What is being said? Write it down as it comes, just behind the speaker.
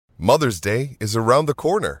Mother's Day is around the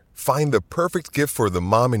corner. Find the perfect gift for the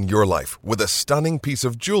mom in your life with a stunning piece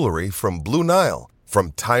of jewelry from Blue Nile.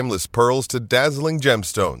 From timeless pearls to dazzling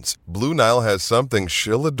gemstones, Blue Nile has something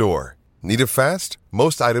she'll adore. Need it fast?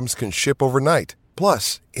 Most items can ship overnight.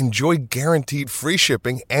 Plus, enjoy guaranteed free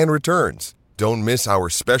shipping and returns. Don't miss our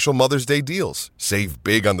special Mother's Day deals. Save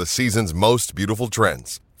big on the season's most beautiful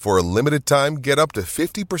trends. For a limited time, get up to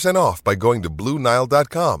 50% off by going to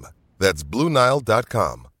BlueNile.com. That's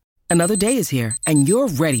BlueNile.com. Another day is here, and you're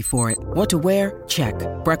ready for it. What to wear? Check.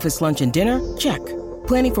 Breakfast, lunch, and dinner? Check.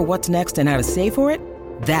 Planning for what's next and how to save for it?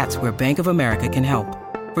 That's where Bank of America can help.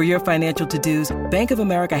 For your financial to-dos, Bank of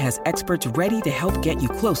America has experts ready to help get you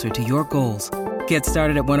closer to your goals. Get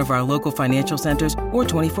started at one of our local financial centers or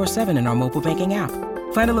 24/7 in our mobile banking app.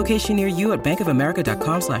 Find a location near you at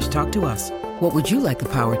bankofamerica.com/talktous. What would you like the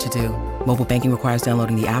power to do? Mobile banking requires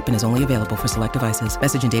downloading the app and is only available for select devices.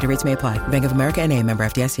 Message and data rates may apply. Bank of America N.A., member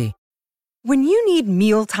FDIC. When you need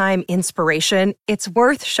mealtime inspiration, it's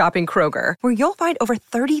worth shopping Kroger, where you'll find over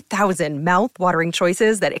 30,000 mouth-watering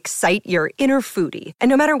choices that excite your inner foodie. And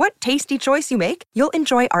no matter what tasty choice you make, you'll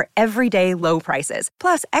enjoy our everyday low prices,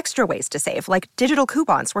 plus extra ways to save, like digital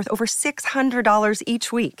coupons worth over $600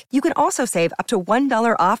 each week. You can also save up to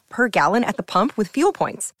 $1 off per gallon at the pump with fuel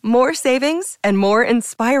points. More savings and more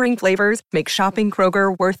inspiring flavors make shopping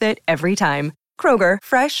Kroger worth it every time. Kroger,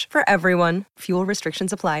 fresh for everyone. Fuel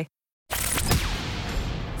restrictions apply.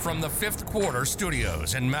 From the Fifth Quarter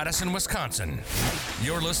Studios in Madison, Wisconsin,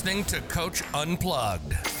 you're listening to Coach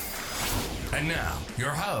Unplugged. And now, your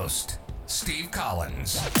host, Steve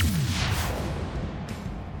Collins.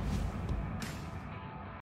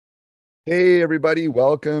 Hey, everybody.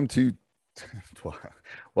 Welcome to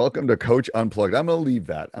Coach Unplugged. I'm going to leave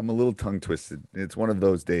that. I'm a little tongue twisted. It's one of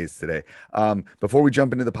those days today. Before we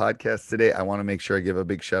jump into the podcast today, I want to make sure I give a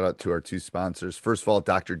big shout out to our two sponsors. First of all,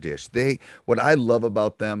 Dr. Dish. What I love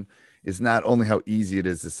about them is not only how easy it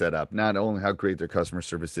is to set up, not only how great their customer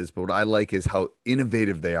service is, but what I like is how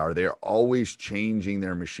innovative they are. They are always changing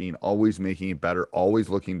their machine, always making it better, always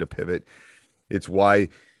looking to pivot. It's why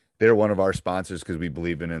they're one of our sponsors, because we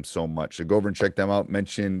believe in them so much. So go over and check them out.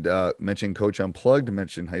 Mention Coach Unplugged,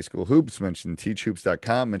 mention High School Hoops, mention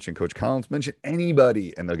teachhoops.com, mention Coach Collins, mention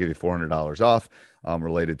anybody, and they'll give you $400 off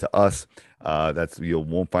related to us. You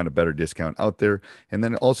won't find a better discount out there. And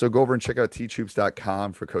then also go over and check out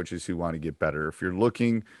teachhoops.com for coaches who want to get better. If you're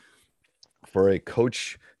looking for a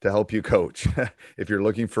coach to help you coach, if you're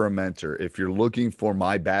looking for a mentor, if you're looking for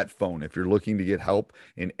my bat phone, if you're looking to get help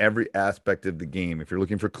in every aspect of the game, if you're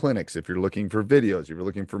looking for clinics, if you're looking for videos, if you're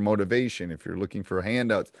looking for motivation, if you're looking for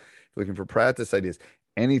handouts, if you're looking for practice ideas,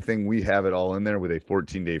 anything, we have it all in there with a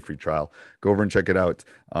 14-day free trial. Go over and check it out.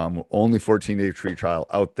 Only 14-day free trial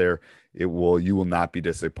out there. You will not be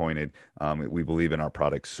disappointed. We believe in our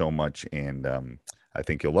product so much, and I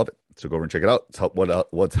think you'll love it. So go over and check it out. It's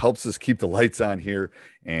what helps us keep the lights on here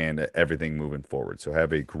and everything moving forward. So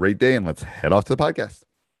have a great day, and let's head off to the podcast.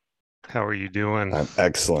 How are you doing? I'm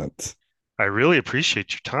excellent. I really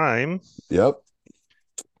appreciate your time. Yep.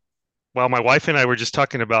 Well, my wife and I were just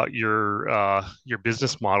talking about your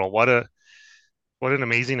business model. What an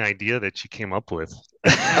amazing idea that you came up with.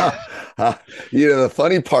 The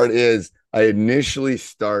funny part is I initially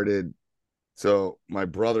started. So my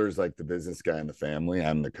brother's like the business guy in the family.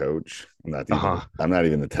 I'm the coach. I'm not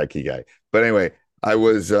even the techie guy. But anyway, I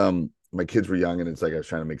was my kids were young, and it's like I was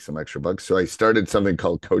trying to make some extra bucks. So I started something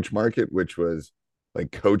called Coach Market, which was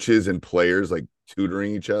like coaches and players like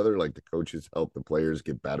tutoring each other. Like the coaches help the players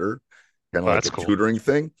get better, kind of like a cool. tutoring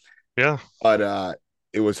thing. Yeah. But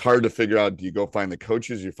it was hard to figure out. Do you go find the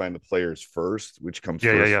coaches? Or you find the players first, which comes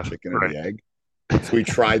first, the chicken or the egg? So we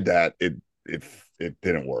tried that. It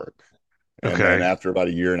didn't work. And then after about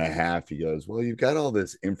a year and a half, he goes, well, you've got all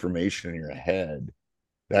this information in your head.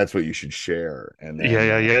 That's what you should share. And then,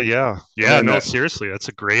 Yeah. Seriously, that's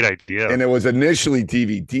a great idea. And it was initially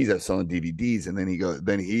DVDs. I was selling DVDs. And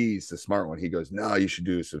then he's the smart one. He goes, no, you should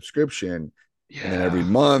do a subscription. Yeah. And then every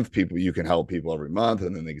month, you can help people every month.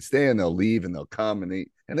 And then they can stay and they'll leave and they'll come and they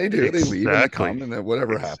do. Exactly. They leave and they come and then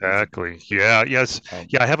whatever happens. Exactly. Yeah. Yes.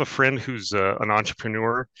 I have a friend who's an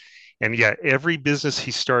entrepreneur. And every business he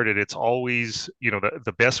started, it's always,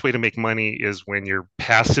 the best way to make money is when you're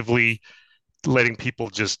passively letting people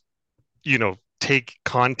just, take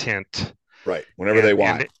content. Right. Whenever they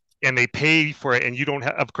want. And they pay for it. And you don't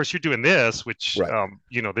have, of course, you're doing this, which,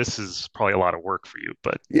 this is probably a lot of work for you.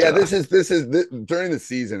 But this is during the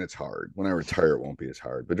season, it's hard. When I retire, it won't be as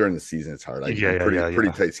hard. But during the season, it's hard. I get a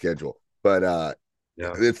pretty tight schedule. But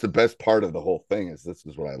it's the best part of the whole thing this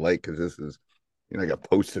is what I like, because this is, I got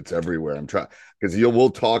Post-its everywhere. I'm trying because we'll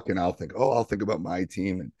talk and I'll think, I'll think about my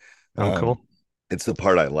team. And Oh, cool. it's the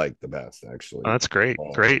part I like the best, actually. Oh, that's great.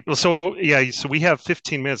 Great. Well, so yeah, so we have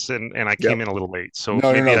 15 minutes and I came in a little late. So no.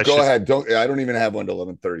 I Go ahead. I don't even have one to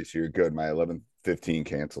 11:30. So you're good. My 11:15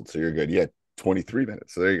 canceled. So you're good. Yeah. 23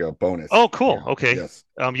 minutes. So there you go. Bonus. Oh, cool. Yeah. Okay.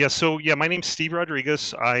 Yes. So my name's Steve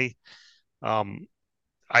Rodriguez. Um,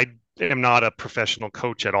 I am not a professional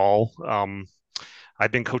coach at all.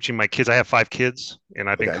 I've been coaching my kids. I have 5 kids and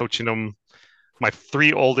I've been coaching them, my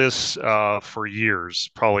 3 oldest, for years,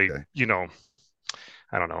 probably,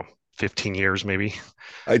 I don't know, 15 years, maybe.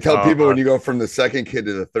 I tell people when you go from the second kid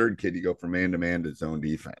to the third kid, you go from man-to-man to zone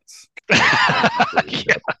defense.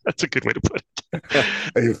 Yeah, that's a good way to put it.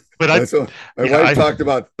 But my wife talked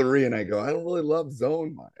about 3, and I go, I don't really love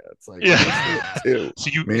zone, Maya. It's like 2. So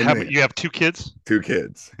you have 2 kids? 2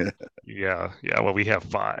 kids. Yeah. Well, we have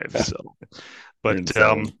 5. So, but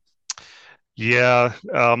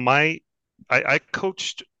I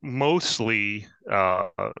coached mostly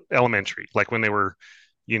elementary, like when they were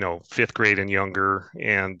 5th grade and younger,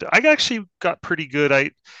 and I actually got pretty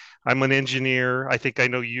good. I'm an engineer. I think I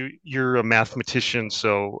know you're a mathematician,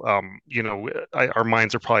 so our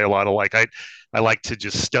minds are probably a lot alike. I like to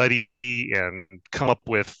just study and come up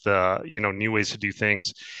with new ways to do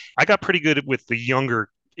things. I got pretty good with the younger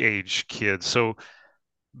age kids. So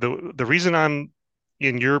the reason I'm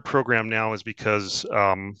in your program now is because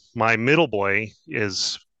my middle boy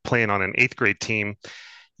is playing on an 8th grade team,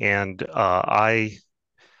 and I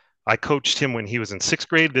coached him when he was in 6th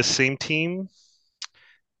grade, this same team,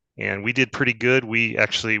 and we did pretty good. We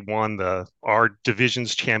actually won our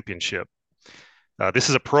division's championship. This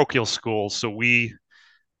is a parochial school, so we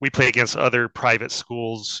play against other private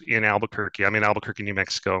schools in Albuquerque. I'm in Albuquerque, New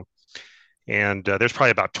Mexico, and there's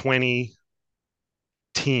probably about 20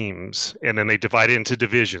 teams, and then they divide it into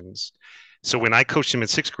divisions. So when I coached him in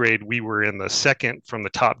 6th grade, we were in the second from the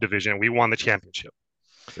top division. We won the championship.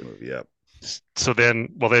 Yeah. So then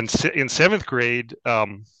in 7th grade,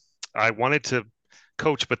 I wanted to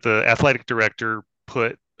coach, but the athletic director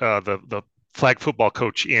put the flag football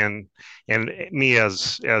coach in, and me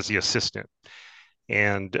as the assistant.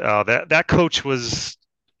 And that coach was,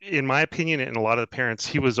 in my opinion, and a lot of the parents,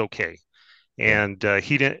 he was okay. And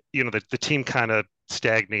he didn't, the team kind of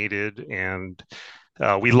stagnated, and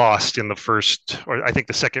we lost in the first, or I think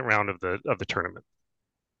the second round of the tournament.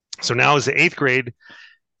 So now is the 8th grade,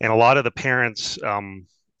 and a lot of the parents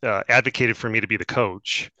advocated for me to be the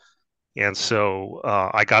coach, and so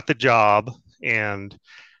I got the job. And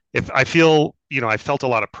I felt a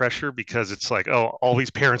lot of pressure because it's like, all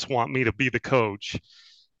these parents want me to be the coach,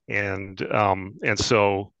 and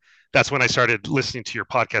so that's when I started listening to your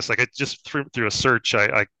podcast. Like I just through a search,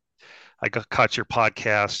 I caught your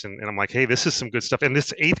podcast, and I'm like, hey, this is some good stuff. And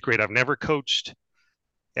this 8th grade, I've never coached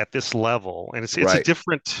at this level, and it's right. a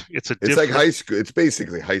different. It's like high school. It's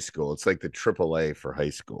basically high school. It's like the AAA for high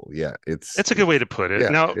school. Yeah, it's a good way to put it.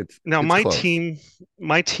 Yeah, now my close.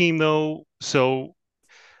 my team though. So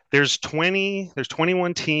there's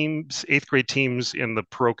 21 teams, 8th grade teams in the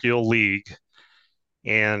parochial league,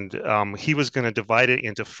 and he was going to divide it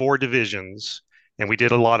into 4 divisions, and we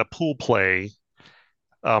did a lot of pool play,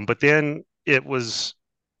 but then it was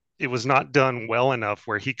not done well enough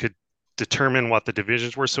where he could determine what the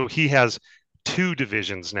divisions were. So he has 2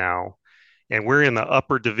 divisions now, and we're in the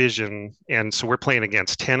upper division, and so we're playing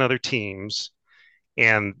against 10 other teams.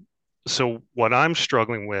 And so what I'm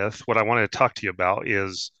struggling with, what I wanted to talk to you about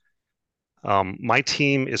is my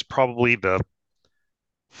team is probably the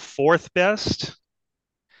 4th best,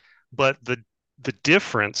 but the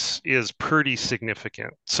difference is pretty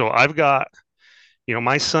significant. So I've got,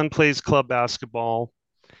 my son plays club basketball,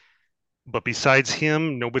 but besides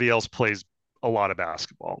him, nobody else plays a lot of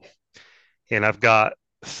basketball. And I've got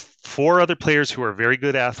 4 other players who are very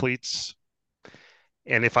good athletes.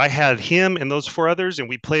 And if I had him and those 4 others and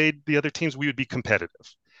we played the other teams, we would be competitive.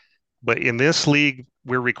 But in this league,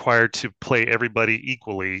 we're required to play everybody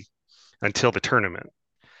equally until the tournament.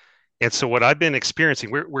 And so what I've been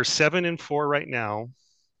experiencing, we're 7-4 right now.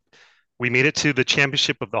 We made it to the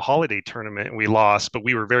championship of the holiday tournament and we lost, but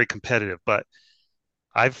we were very competitive. But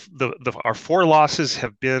our 4 losses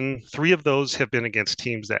have been, 3 of those have been against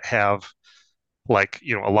teams that have a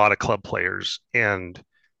lot of club players, and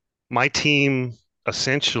my team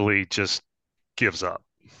essentially just gives up.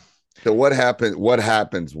 So what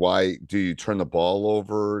happens? Why do you turn the ball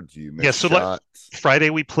over? Do you miss shots? Friday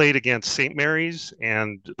we played against St. Mary's,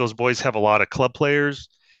 and those boys have a lot of club players,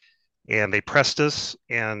 and they pressed us,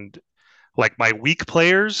 and like my weak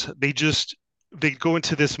players, they go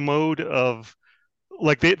into this mode of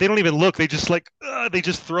like they don't even look, they just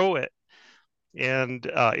throw it. and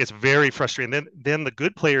it's very frustrating. Then the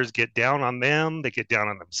good players get down on them, they get down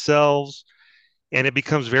on themselves, and it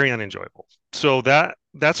becomes very unenjoyable. So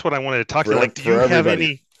that's what I wanted to talk to you. Like, do you have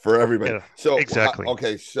any? For everybody. Yeah, So exactly.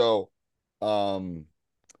 okay, so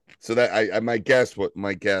that I my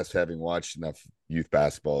guess having watched enough youth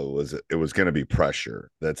basketball was it was going to be pressure.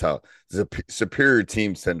 That's how superior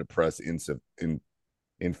teams tend to press in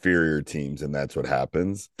inferior teams, and that's what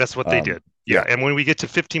happens. That's what they did. Yeah. And when we get to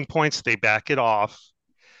 15 points, they back it off.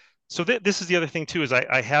 So this is the other thing too, is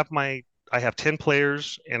I have 10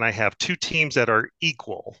 players and I have two teams that are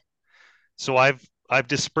equal. So I've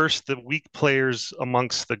dispersed the weak players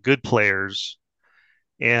amongst the good players.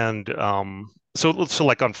 And so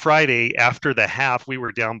like on Friday after the half, we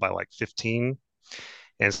were down by like 15.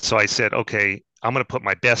 And so I said, okay, I'm going to put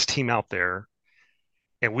my best team out there.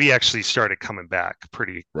 And we actually started coming back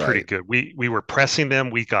pretty good. We were pressing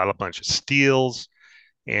them. We got a bunch of steals,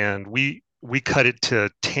 and we cut it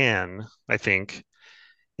to 10, I think.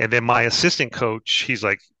 And then my assistant coach, he's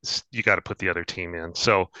like, you got to put the other team in.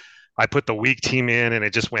 So I put the weak team in, and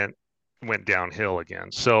it just went downhill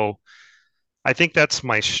again. So I think that's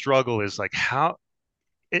my struggle, is like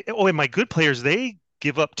and my good players, they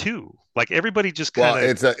give up too. Like everybody just kind of.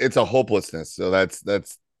 Well, it's a hopelessness. So that's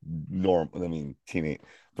normal. I mean,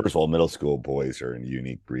 first of all, middle school boys are a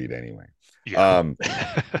unique breed anyway. Yeah.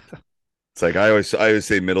 It's like I always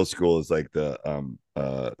say middle school is like the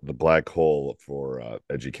black hole for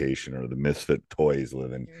education, or the misfit toys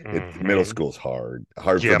living. Middle school's hard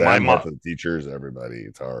for them, hard for the teachers, everybody.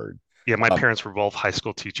 It's hard. Yeah, my parents were both high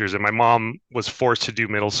school teachers, and my mom was forced to do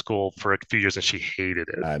middle school for a few years, and she hated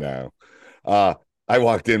it. I know.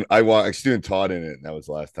 I student taught in it, and that was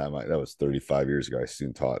the last time that was 35 years ago. I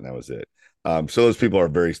student taught, and that was it. So those people are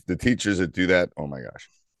the teachers that do that. Oh my gosh.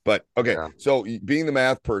 But okay. Yeah. So being the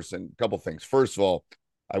math person, a couple things. First of all,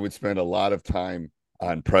 I would spend a lot of time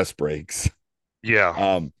on press breaks.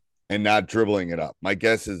 Yeah. And not dribbling it up. My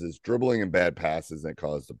guess is it's dribbling and bad passes that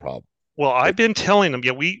cause the problem. Well, I've been telling them,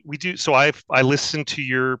 we do. So I listened to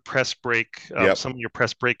your press break, some of your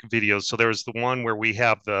press break videos. So there was the one where we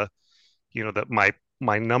have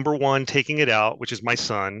my number one taking it out, which is my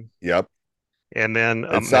son. Yep. And then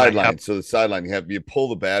sideline. So the sideline, you pull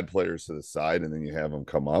the bad players to the side, and then you have them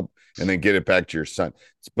come up and then get it back to your son.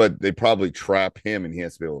 But they probably trap him, and he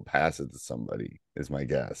has to be able to pass it to somebody, is my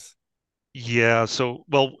guess. Yeah. So,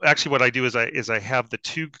 well, actually, what I do is I have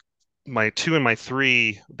my two and my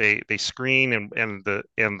three. They screen, and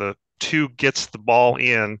the two gets the ball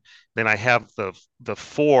in. Then I have the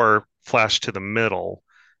four flash to the middle,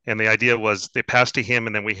 and the idea was they pass to him,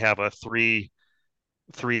 and then we have a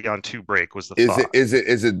 3-on-2 break was the thought. Is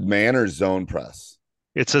it man or zone press?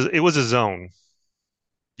 It was a zone.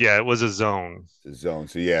 Yeah, it was a zone. It's a zone.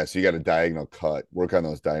 So yeah, so you got a diagonal cut. Work on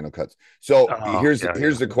those diagonal cuts. So here's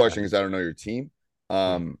the question, because I don't know your team.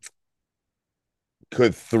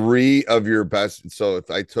 Could three of your best? So if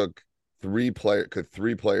I took three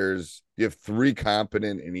players? You have three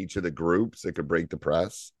competent in each of the groups that could break the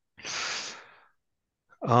press.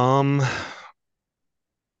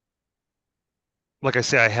 Like I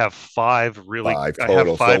say, I have five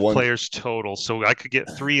players total, so I could get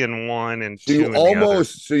 3 in one and so 2 in the other.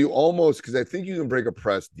 So you almost, because I think you can break a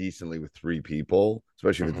press decently with 3 people,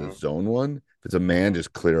 especially if it's a zone one. If it's a man,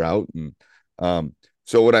 just clear out. And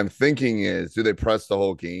so what I'm thinking is, do they press the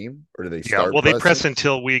whole game, or do they start? Yeah, well, they press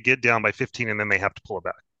until we get down by 15, and then they have to pull it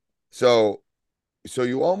back. So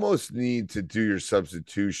you almost need to do your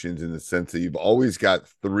substitutions in the sense that you've always got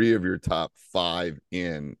 3 of your top 5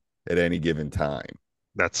 in at any given time.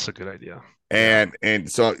 That's a good idea. And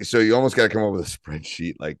so you almost got to come up with a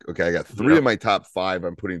spreadsheet. Like, okay, I got 3 of my top 5.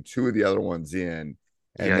 I'm putting 2 of the other ones in,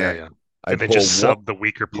 and then just sub the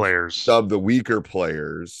weaker players.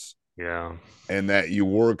 Yeah, and that you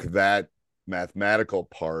work that mathematical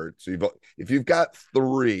part. So if you've got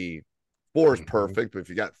 3, 4 is perfect, but if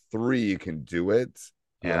you got 3, you can do it.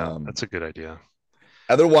 Yeah, that's a good idea.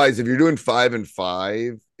 Otherwise, if you're doing 5 and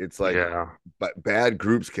 5, it's like, but bad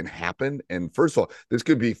groups can happen. And first of all, this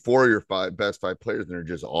could be 4 of your best 5 players, and they're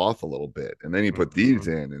just off a little bit. And then you put these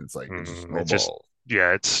in, and it's like, it just snowballs.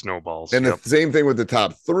 It snowballs. And the same thing with the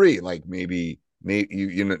top 3. Like maybe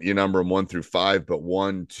you number them 1 through 5, but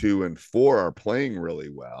 1, 2, and 4 are playing really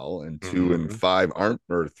well, and 2 and 5 aren't,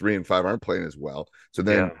 or 3 and 5 aren't playing as well. So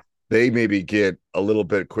then they maybe get a little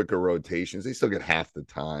bit quicker rotations. They still get half the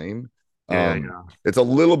time. It's a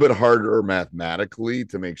little bit harder mathematically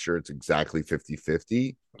to make sure it's exactly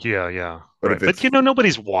 50-50. But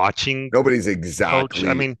nobody's watching. Nobody's exactly. Coach.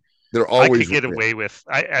 I mean, they're always. I could get away with.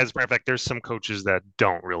 As a matter of fact, there's some coaches that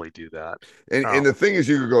don't really do that. And the thing is,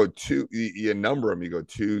 you could go 2. You number them. You go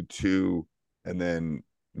 2, 2, and then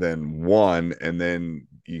 1, and then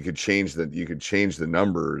you could change the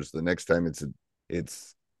numbers. The next time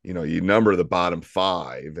it's you number the bottom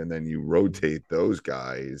 5, and then you rotate those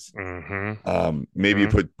guys.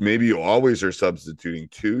 Maybe you always are substituting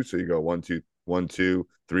 2, so you go 1 2 1 2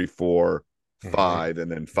 3 4 5,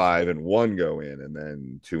 and then 5 and 1 go in, and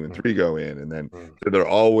then 2 and 3 go in, and then so they're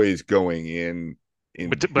always going in.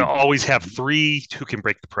 But always have 3 who can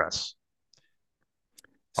break the press.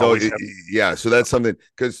 So so that's something,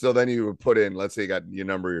 because so then you would put in, let's say you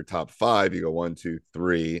number your top 5, you go 1 2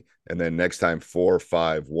 3, and then next time 4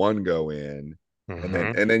 5 1 go in,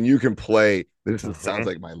 and then you can play. This sounds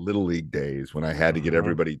like my little league days when I had to get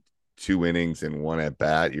everybody 2 innings and 1 at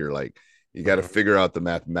bat. You're like, you got to figure out the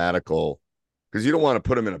mathematical, because you don't want to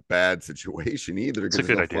put them in a bad situation either. It's a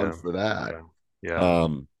good idea for that. Yeah.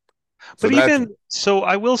 But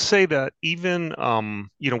I will say that even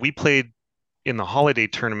we played in the holiday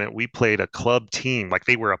tournament. We played a club team, like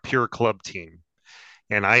they were a pure club team,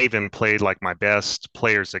 and I even played like my best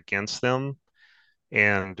players against them.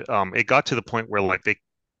 And it got to the point where like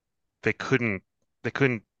they couldn't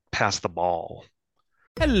pass the ball.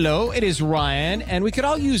 Hello, it is Ryan, and we could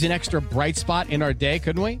all use an extra bright spot in our day,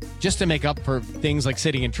 couldn't we? Just to make up for things like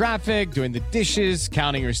sitting in traffic, doing the dishes,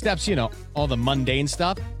 counting your steps, all the mundane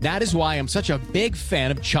stuff. That is why I'm such a big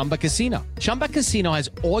fan of Chumba Casino. Chumba Casino has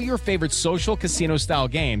all your favorite social casino-style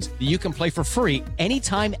games that you can play for free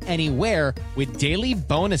anytime, anywhere with daily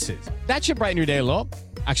bonuses. That should brighten your day a little.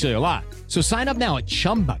 Actually, a lot. So sign up now at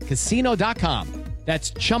ChumbaCasino.com.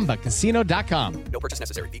 That's ChumbaCasino.com. No purchase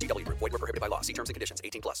necessary. VGW Group. Void where prohibited by law. See terms and conditions.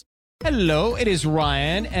 18+. Hello, it is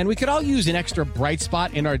Ryan, and we could all use an extra bright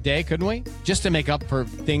spot in our day, couldn't we? Just to make up for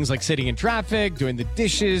things like sitting in traffic, doing the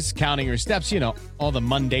dishes, counting your steps, all the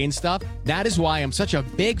mundane stuff. That is why I'm such a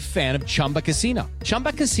big fan of Chumba Casino.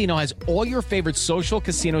 Chumba Casino has all your favorite social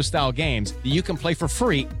casino-style games that you can play for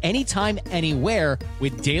free anytime, anywhere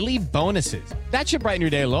with daily bonuses. That should brighten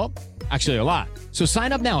your day a little. Actually, a lot. So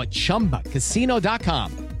sign up now at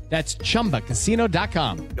ChumbaCasino.com. That's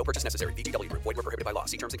ChumbaCasino.com. No purchase necessary. VGW Group. Void where prohibited by law.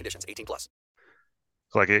 See terms and conditions. 18+.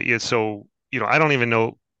 So I don't even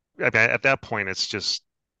know. At that point, it's just,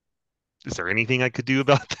 is there anything I could do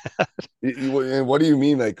about that? And what do you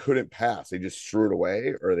mean they couldn't pass? They just threw it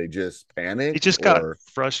away, or they just panicked? It just got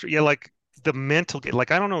frustrated. Yeah, like the mental game.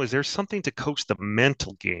 Like, I don't know. Is there something to coach the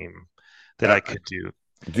mental game that I could do?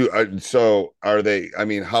 So are they? I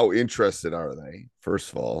mean, how interested are they?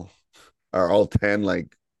 First of all, are all 10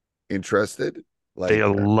 like interested? Like, they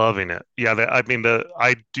are loving it. Yeah, I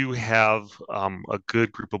do have a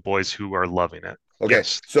good group of boys who are loving it. Okay,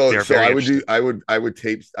 yes, so I would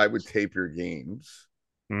tape your games,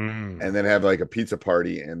 and then have like a pizza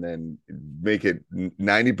party, and then make it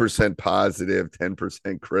 90% positive,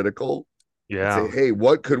 10% critical. Yeah. Say, hey,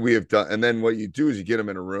 what could we have done? And then what you do is you get them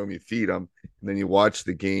in a room, you feed them, and then you watch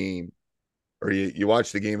the game, or you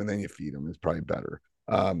watch the game and then you feed them. It's probably better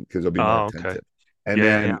because they'll be more attentive.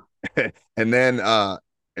 And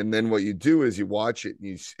and then what you do is you watch it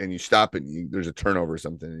and you stop it. And there's a turnover or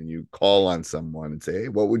something, and you call on someone and say, hey,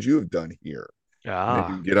 what would you have done here? And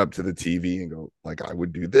then you get up to the TV and go, like, I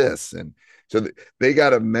would do this. And so they got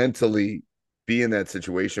to mentally be in that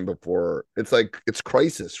situation before it's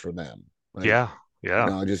crisis for them. Like, yeah.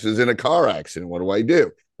 Just as in a car accident, what do I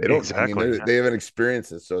do? They don't. Exactly. I mean, they haven't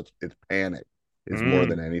experienced it, so it's panic. It's more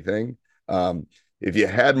than anything. If you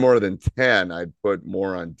had more than 10, I'd put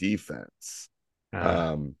more on defense. You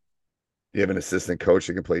have an assistant coach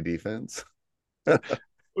that can play defense.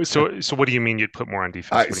 So what do you mean you'd put more on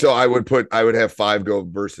defense? I would have 5 go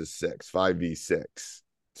versus 6, 5v6.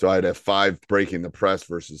 So I'd have 5 breaking the press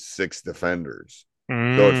versus 6 defenders.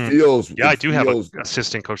 So it feels. Yeah, I do have an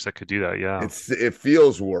assistant coach that could do that. Yeah, it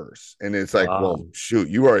feels worse, and it's like, well, shoot,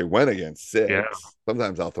 you already went against 6. Yeah.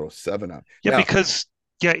 Sometimes I'll throw 7 on. Yeah, because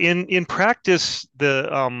in practice,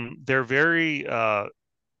 they're very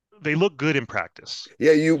they look good in practice.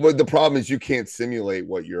 Yeah, but the problem is you can't simulate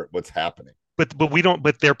what's happening. But we don't.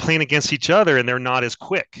 But they're playing against each other, and they're not as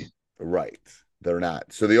quick. Right, they're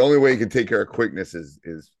not. So the only way you can take care of quickness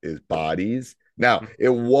is bodies. Now it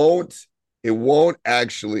won't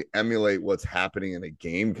actually emulate what's happening in a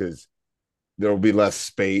game because there will be less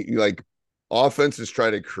space. Like, offenses try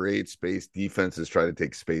to create space, defenses try to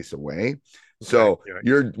take space away. So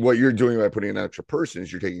what you're doing by putting an extra person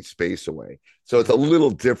is you're taking space away. So it's a little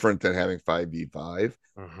different than having 5v5,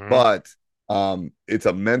 but it's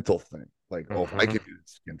a mental thing. Like, if I can do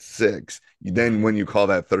this against 6, then when you call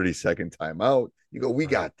that 30-second timeout, you go, we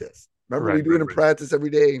got this. Remember, we do it in practice every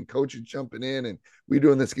day, and coach is jumping in, and we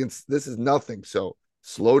doing this against. This is nothing. So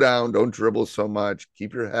slow down. Don't dribble so much.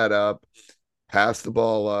 Keep your head up. Pass the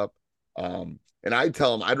ball up. And I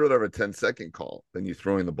tell them I'd rather have a 10-second call than you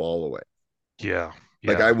throwing the ball away. Yeah.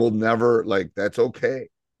 Like I will never, like, that's okay.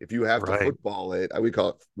 If you have to Right. football it, we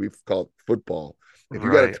call it football. If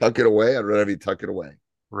you got Right. to tuck it away, I'd rather have you tuck it away.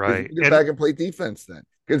 Right. You get back and play defense then.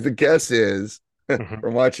 Because the guess is Mhm.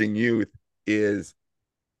 from watching youth is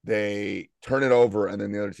they turn it over and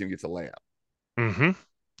then the other team gets a layup. Mm-hmm.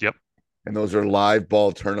 Yep. And those are live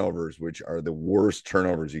ball turnovers, which are the worst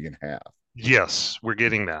turnovers you can have. Yes, we're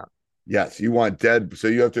getting that. Yes, you want dead. So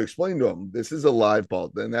you have to explain to them, this is a live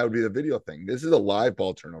ball. Then that would be the video thing. This is a live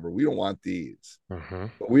ball turnover. We don't want these. Mm-hmm.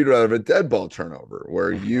 But we'd rather have a dead ball turnover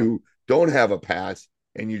where Mhm. you don't have a pass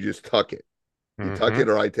and you just tuck it. You tuck Mhm. it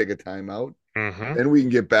or I take a timeout. Mhm. Then we can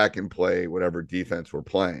get back and play whatever defense we're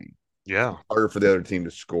playing. Yeah, Harder for the other team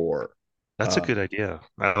to score. that's a good idea.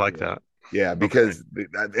 I like that. Yeah, because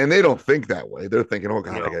and they don't think that way. They're thinking, oh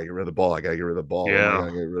God, No. I gotta get rid of the ball. I gotta get rid of the ball. Yeah, I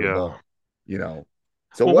gotta get rid of the ball. You know.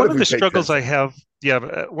 So Well, what one if of we the take struggles 10 I have,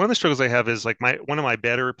 one of the struggles I have is like one of my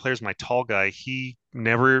better players, my tall guy, he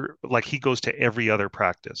never he goes to every other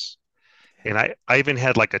practice. And I even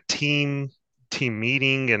had like a team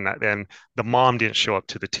meeting and the mom didn't show up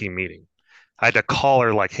to the team meeting. I had to call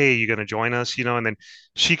her like, hey, you gonna join us? And then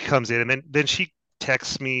she comes in and then she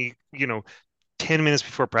texts me, 10 minutes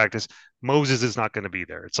before practice, Moses is not going to be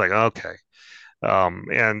there. It's like, okay.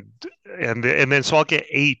 And then so I'll get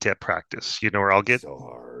 8 at practice, or I'll get so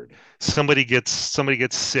hard. Somebody gets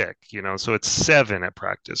sick, so it's 7 at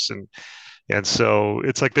practice. And so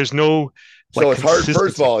it's like, there's no, so it's hard. First of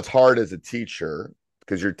consistency. all, it's hard as a teacher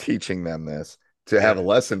because you're teaching them this to have a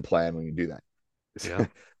lesson plan when you do that. Yeah.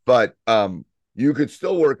 But you could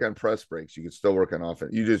still work on press breaks. You could still work on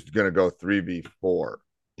offense. You're just gonna go 3v4.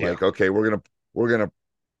 Like, okay, we're gonna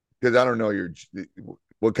because I don't know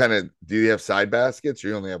what kind of, do you have side baskets or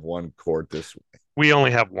you only have one court this way? We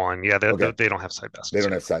only have one. Yeah, they don't have side baskets. They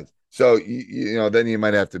don't have sides. So then you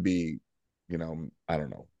might have to be, I don't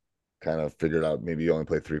know, kind of figure it out. Maybe you only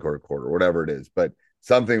play 3/4 quarter, whatever it is, but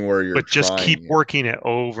something where you're just keep working it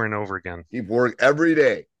over and over again. Keep work every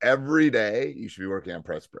day. Every day you should be working on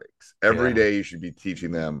press breaks. Every day you should be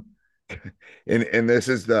teaching them. And this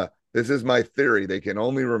is my theory. They can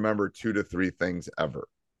only remember 2 to 3 things ever.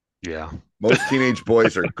 Yeah. Most teenage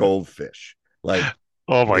boys are goldfish. Like,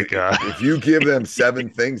 oh my God. If you give them 7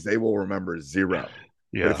 things, they will remember 0.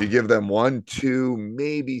 Yeah. But if you give them 1, 2,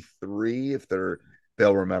 maybe 3,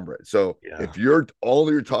 they'll remember it. So if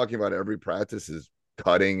all you're talking about every practice is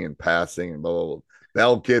cutting and passing and blah, blah, blah,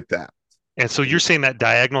 they'll get that. And so you're saying that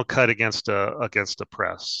diagonal cut against a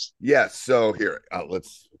press. Yes. So here, what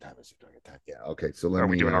time is it? Yeah. Okay. So Are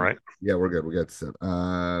we doing all right? Yeah, we're good. We got set.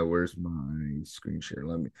 Where's my screen share?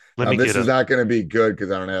 Let me this get is not going to be good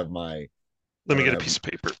because I don't have my. Let me get a piece of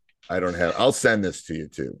paper. I'll send this to you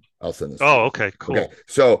too. I'll send this. Oh, okay, cool. Okay.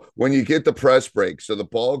 So when you get the press break, so the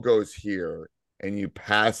ball goes here and you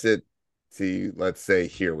pass it to, let's say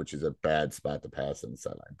here, which is a bad spot to pass on the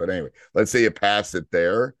sideline. But anyway, let's say you pass it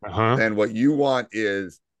there. Then what you want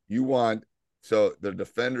is so the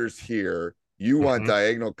defender's here. You want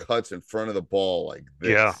diagonal cuts in front of the ball like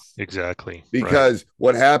this. Yeah, exactly. Because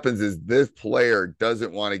what happens is this player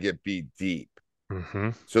doesn't want to get beat deep.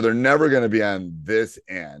 So they're never going to be on this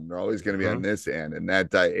end. They're always going to be on this end. And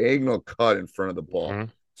that diagonal cut in front of the ball.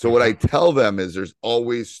 So what I tell them is there's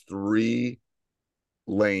always 3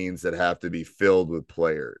 lanes that have to be filled with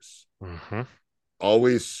players.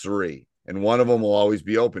 Always 3. And one of them will always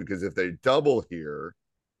be open because if they double here,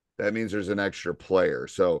 that means there's an extra player.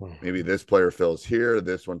 So maybe this player fills here,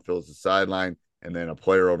 this one fills the sideline, and then a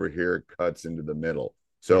player over here cuts into the middle.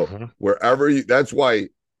 So that's why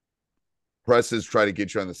presses try to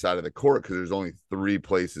get you on the side of the court because there's only 3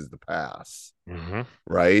 places to pass,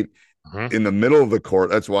 right? In the middle of the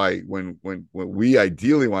court. That's why when we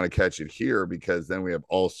ideally want to catch it here because then we have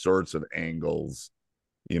all sorts of angles.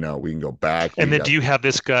 We can go back. And then do you have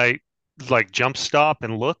this guy like jump stop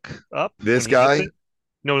and look up? This guy?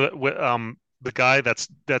 No, the guy that's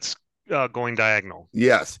going diagonal.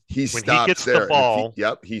 Yes, he stops when he gets there. The ball.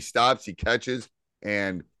 He stops. He catches.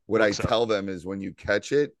 And what I tell them is when you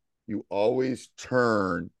catch it, you always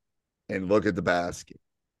turn and look at the basket.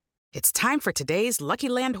 It's time for today's Lucky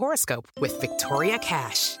Land horoscope with Victoria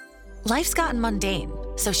Cash. Life's gotten mundane,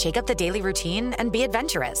 so shake up the daily routine and be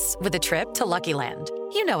adventurous with a trip to Lucky Land.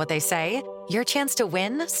 You know what they say, your chance to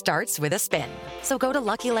win starts with a spin. So go to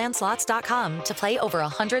LuckyLandSlots.com to play over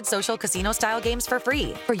 100 social casino-style games for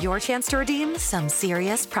free for your chance to redeem some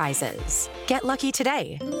serious prizes. Get lucky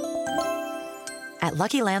today at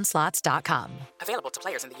LuckyLandSlots.com. Available to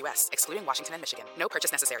players in the U.S., excluding Washington and Michigan. No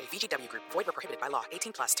purchase necessary. VGW Group. Void where prohibited by law.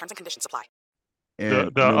 18+. Terms and conditions apply.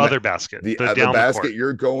 And the other basket, the down basket court.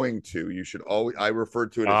 you're going to, you should always, I refer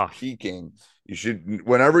to it as peeking. You should,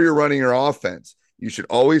 whenever you're running your offense, you should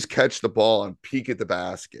always catch the ball and peek at the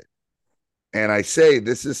basket. And I say,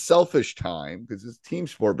 this is selfish time because it's team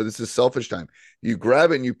sport, but this is selfish time. You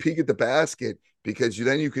grab it and you peek at the basket because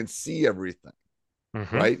then you can see everything,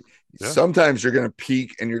 right? Yeah. Sometimes you're going to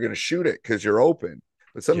peek and you're going to shoot it because you're open.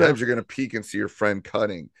 But sometimes you're going to peek and see your friend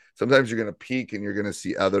cutting. Sometimes you're going to peek and you're going to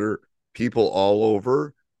see other people all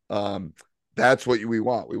over. That's what we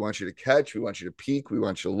want. We want you to catch. We want you to peek. We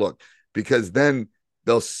want you to look, because then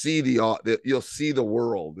they'll see you'll see the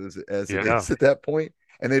world as it is at that point,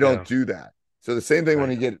 and they don't do that. So the same thing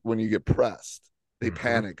when you get pressed, they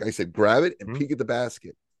panic. I said, grab it and peek at the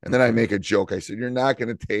basket, and then I make a joke. I said, you're not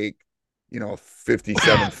going to take, a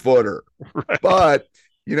 57 footer, but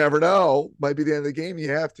you never know. Might be the end of the game.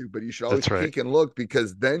 You have to, but you should always peek and look,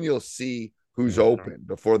 because then you'll see who's open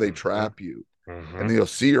before they trap you. And then you'll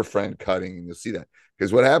see your friend cutting, and you'll see that,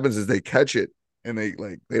 because what happens is they catch it and they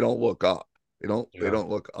don't look up. They don't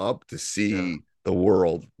look up to see the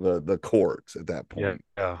world, the courts at that point.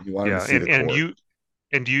 You want to see the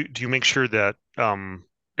court. Do you make sure that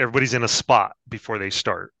everybody's in a spot before they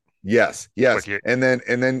start? Yes. And then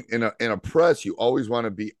in a press, you always want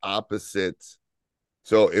to be opposite.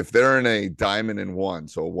 So if they're in a diamond and 1,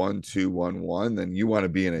 so 1-2-1-1, then you want to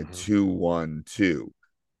be in a 2-1-2.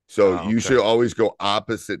 So you should always go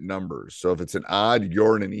opposite numbers. So if it's an odd,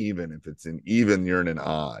 you're in an even. If it's an even, you're in an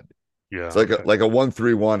odd. Yeah. It's like a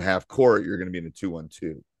 1-3-1 half court, you're going to be in a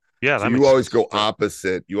 2-1-2. Yeah. So you always go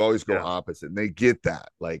opposite. You always go opposite. And they get that.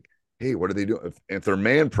 Like, hey, what are they doing? If they're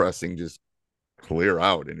man pressing, just clear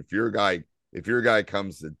out. And if your guy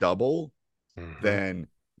comes to double, then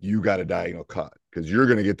you got a diagonal cut, because you're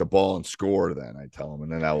going to get the ball and score. Then I tell them,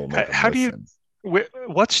 and then I will make them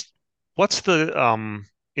listen. What's the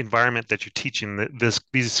environment that you're teaching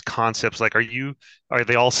these concepts? Like, are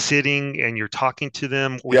they all sitting and you're talking to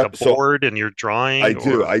them with a board and you're drawing? I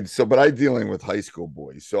do. But I'm dealing with high school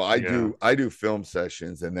boys. So I do film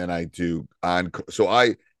sessions, and then I do I'm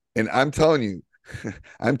telling you,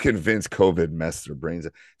 I'm convinced COVID messed their brains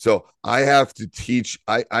up. So I have to teach.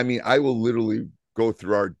 I mean, I will literally go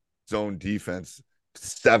through our zone defense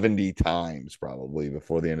 70 times probably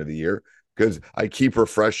before the end of the year, because I keep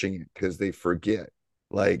refreshing it, because they forget.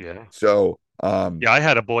 So I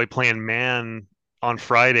had a boy playing man on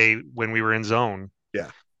Friday when we were in zone.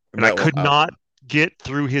 Yeah. And I could not get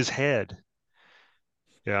through his head.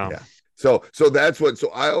 Yeah. So that's what, so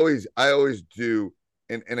I always do.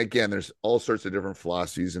 And again, there's all sorts of different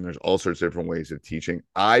philosophies, and there's all sorts of different ways of teaching.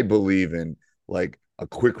 I believe in like a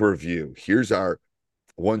quick review. Here's our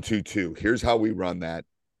 1-2-2. Here's how we run that.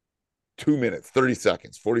 2 minutes, 30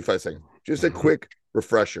 seconds, 45 seconds. Just a quick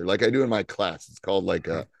refresher, like I do in my class. It's called like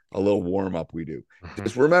a little warm up we do.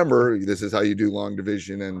 Just remember, this is how you do long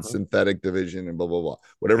division and synthetic division and blah, blah, blah,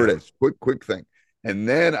 whatever it is. Quick thing. And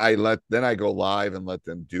then I go live and let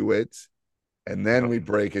them do it. And then we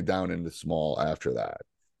break it down into small after that.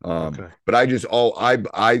 But I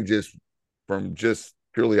just from just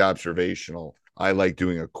purely observational, I like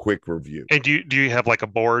doing a quick review. And do you have like a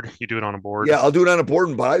board? You do it on a board? Yeah, I'll do it on a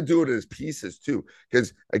board, but I do it as pieces too.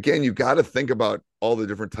 Because again, you got to think about all the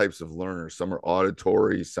different types of learners. Some are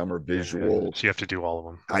auditory, some are visual. So you have to do all of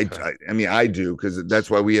them. Okay. I mean, I do, because that's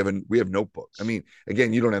why we have notebooks. I mean,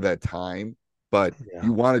 again, you don't have that time, but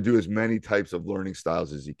you want to do as many types of learning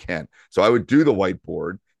styles as you can. So I would do the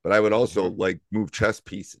whiteboard, but I would also like move chess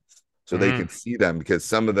pieces so they can see them, because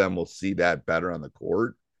some of them will see that better on the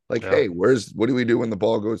court. Like, hey, what do we do when the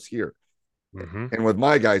ball goes here? And with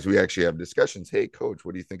my guys, we actually have discussions. Hey, coach,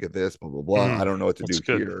 what do you think of this? Blah, blah, blah. I don't know what to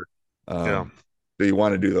do here. So you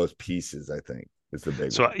want to do those pieces, I think, is the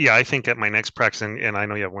big one. I think at my next practice, and I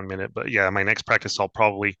know you have 1 minute, but my next practice, I'll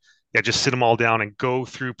probably just sit them all down and go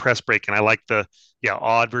through press break. And I like the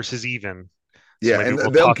odd versus even. So and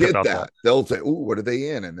they'll get that. They'll say, ooh, what are they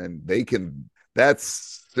in? And then they can,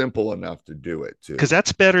 that's simple enough to do it too. Because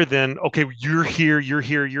that's better than, okay, you're here, you're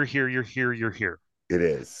here, you're here, you're here, you're here. It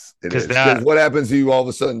is. Because what happens to you all of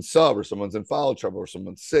a sudden sub, or someone's in foul trouble, or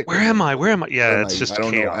someone's sick? Where am I? Yeah, it's just, I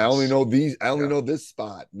don't know. I only know these. I only know this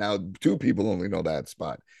spot. Now 2 people only know that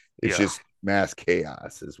spot. It's just mass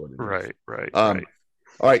chaos is what it is. Right.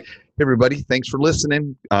 All right, everybody. Thanks for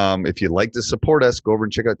listening. If you'd like to support us, go over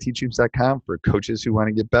and check out teachhoops.com for coaches who want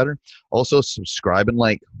to get better. Also, subscribe and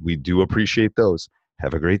like. We do appreciate those.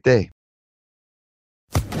 Have a great day.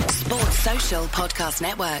 Sports Social Podcast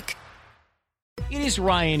Network. It is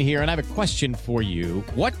Ryan here, and I have a question for you.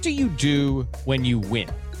 What do you do when you win?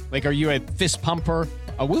 Like, are you a fist pumper,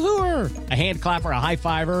 a woohooer, a hand clapper, a high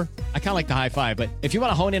fiver? I kind of like the high five, but if you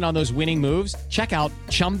want to hone in on those winning moves, check out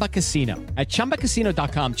Chumba Casino. At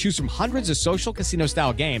ChumbaCasino.com, choose from hundreds of social casino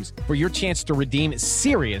style games for your chance to redeem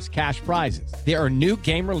serious cash prizes. There are new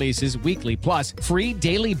game releases weekly, plus free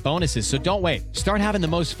daily bonuses. So don't wait. Start having the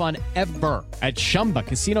most fun ever at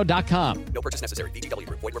ChumbaCasino.com. No purchase necessary. VGW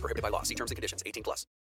Group. Void where prohibited by law. See terms and conditions. 18+.